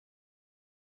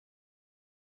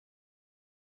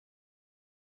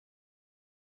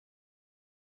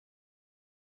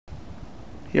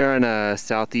Here on a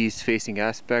southeast facing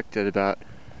aspect at about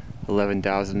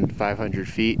 11,500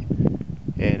 feet,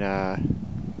 and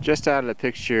just out of the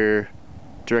picture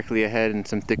directly ahead in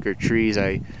some thicker trees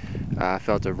I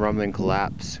felt a rumbling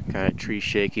collapse, kind of trees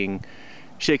shaking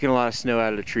a lot of snow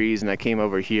out of the trees, and I came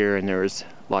over here and there was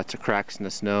lots of cracks in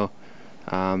the snow.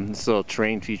 This little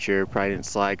terrain feature probably didn't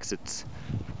slide because it's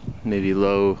maybe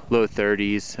low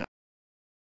 30s.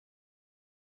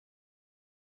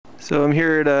 So I'm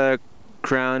here at a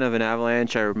crown of an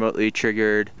avalanche I remotely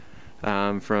triggered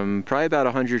from probably about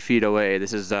 100 feet away.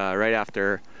 This is right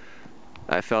after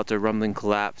I felt a rumbling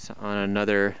collapse on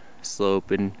another slope,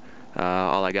 and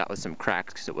all I got was some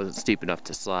cracks because it wasn't steep enough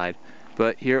to slide.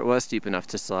 But here it was steep enough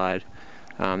to slide.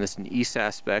 This is an east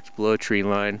aspect below tree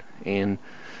line and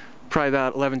probably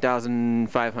about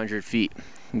 11,500 feet.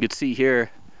 You can see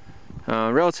here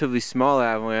relatively small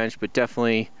avalanche, but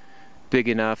definitely big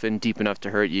enough and deep enough to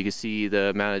hurt. You can see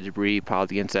the amount of debris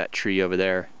piled against that tree over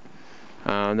there.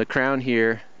 The crown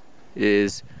here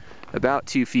is about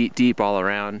 2 feet deep all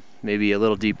around, maybe a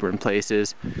little deeper in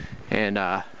places, and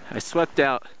I swept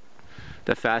out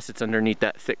the facets underneath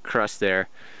that thick crust there,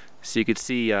 so you could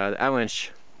see the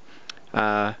avalanche.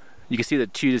 You can see the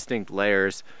two distinct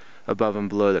layers above and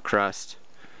below the crust,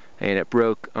 and it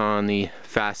broke on the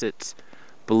facets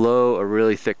below a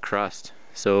really thick crust.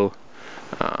 So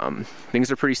things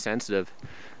are pretty sensitive.